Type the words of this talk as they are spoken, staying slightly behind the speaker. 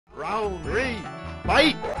Round 3,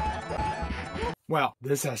 fight! Well,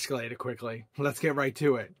 this escalated quickly. Let's get right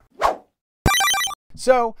to it.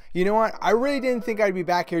 So, you know what? I really didn't think I'd be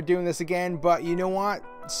back here doing this again, but you know what?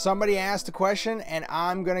 Somebody asked a question and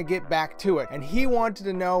I'm gonna get back to it. And he wanted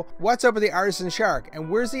to know what's up with the artisan shark and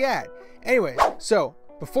where's he at? Anyway, so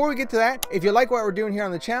before we get to that, if you like what we're doing here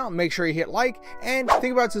on the channel, make sure you hit like and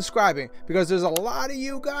think about subscribing, because there's a lot of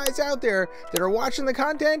you guys out there that are watching the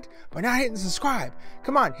content but not hitting subscribe.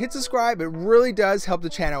 Come on, hit subscribe. It really does help the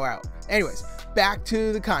channel out. Anyways, back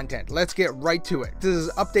to the content. Let's get right to it. This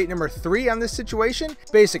is update number 3 on this situation.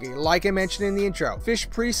 Basically, like I mentioned in the intro, Fish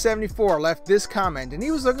Priest 74 left this comment and he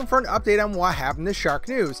was looking for an update on what happened to Shark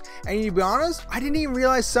Newz. And to be honest, I didn't even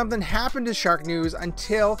realize something happened to Shark Newz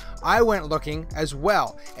until I went looking as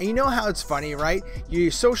well. And you know how it's funny, right? You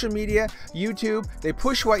use social media, YouTube, they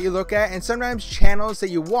push what you look at, and sometimes channels that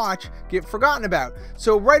you watch get forgotten about.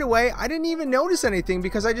 So right away, I didn't even notice anything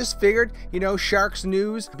because I just figured, you know, Shark's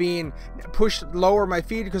news being pushed lower my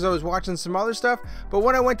feed because I was watching some other stuff. But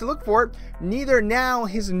when I went to look for it, neither now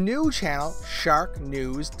his new channel, Shark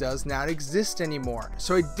Newz, does not exist anymore.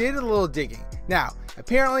 So I did a little digging. Now,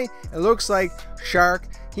 apparently, it looks like Shark,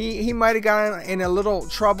 he might have gotten in a little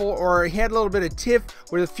trouble, or he had a little bit of tiff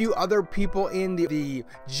with a few other people in the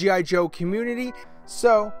G.I. Joe community.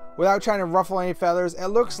 So, without trying to ruffle any feathers, it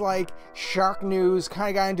looks like Shark Newz kind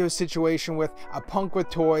of got into a situation with a punk with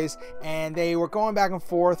toys, and they were going back and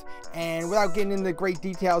forth, and without getting into great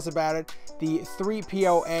details about it, the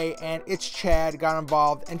 3POA and It's Chad got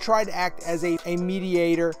involved and tried to act as a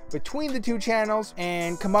mediator between the two channels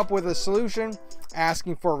and come up with a solution,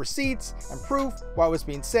 asking for receipts and proof what was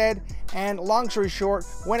being said. And long story short,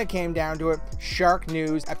 when it came down to it, Shark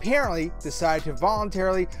Newz apparently decided to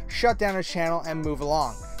voluntarily shut down his channel and move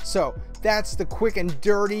along. So that's the quick and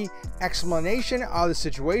dirty explanation of the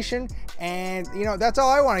situation. And you know, that's all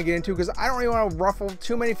I want to get into, because I don't really want to ruffle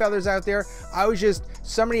too many feathers out there. I was just,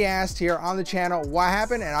 somebody asked here on the channel what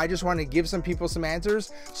happened, and I just want to give some people some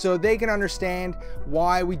answers so they can understand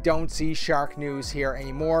why we don't see Shark Newz here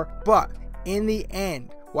anymore. But in the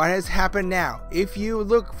end, what has happened now, if you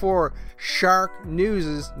look for Shark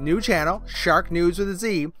Newz's new channel, Shark Newz with a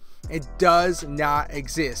Z, it does not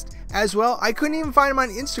exist. As well, I couldn't even find him on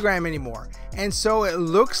Instagram anymore. And so it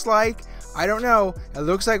looks like, I don't know, it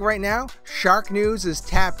looks like right now, Shark Newz is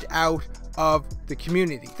tapped out of the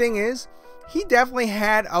community. Thing is, he definitely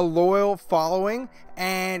had a loyal following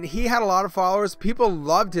and he had a lot of followers. People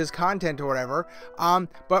loved his content or whatever.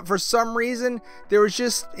 But for some reason, there was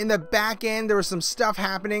just, in the back end, there was some stuff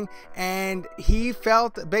happening and he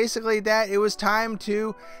felt basically that it was time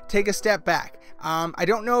to take a step back. I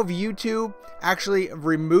don't know if YouTube actually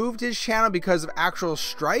removed his channel because of actual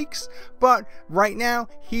strikes, but right now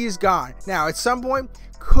he's gone. Now, at some point,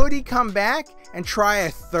 could he come back and try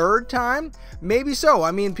a third time? Maybe so.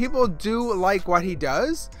 I mean, people do like what he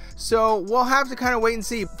does, so we'll have to kind of wait and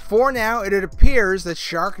see. For now, it appears that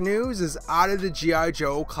Shark Newz is out of the G.I.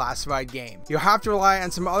 Joe classified game. You'll have to rely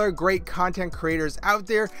on some other great content creators out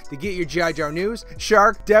there to get your G.I. Joe news.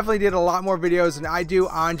 Shark definitely did a lot more videos than I do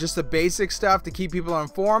on just the basic stuff to keep people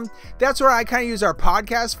informed. That's what I kind of use our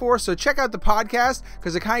podcast for, so check out the podcast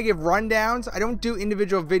because I kind of give rundowns. I don't do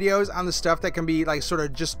individual videos on the stuff that can be like sort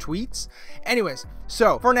of just tweets. Anyways,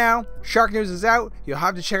 so for now, Shark Newz is out. You'll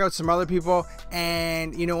have to check out some other people,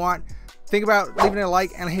 and you know what? Think about leaving a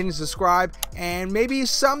like and hitting subscribe, and maybe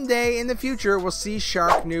someday in the future we'll see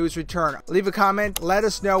Shark Newz return. Leave a comment, let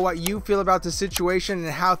us know what you feel about the situation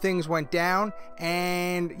and how things went down.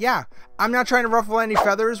 And yeah, I'm not trying to ruffle any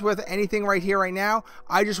feathers with anything right here right now.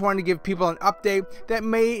 I just wanted to give people an update that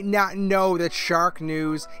may not know that Shark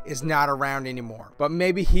Newz is not around anymore, but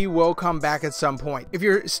maybe he will come back at some point. If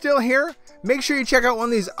you're still here, make sure you check out one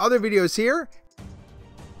of these other videos here.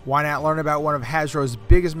 Why not learn about one of Hasbro's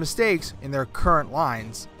biggest mistakes in their current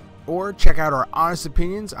lines? Or check out our honest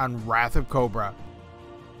opinions on Wrath of Cobra.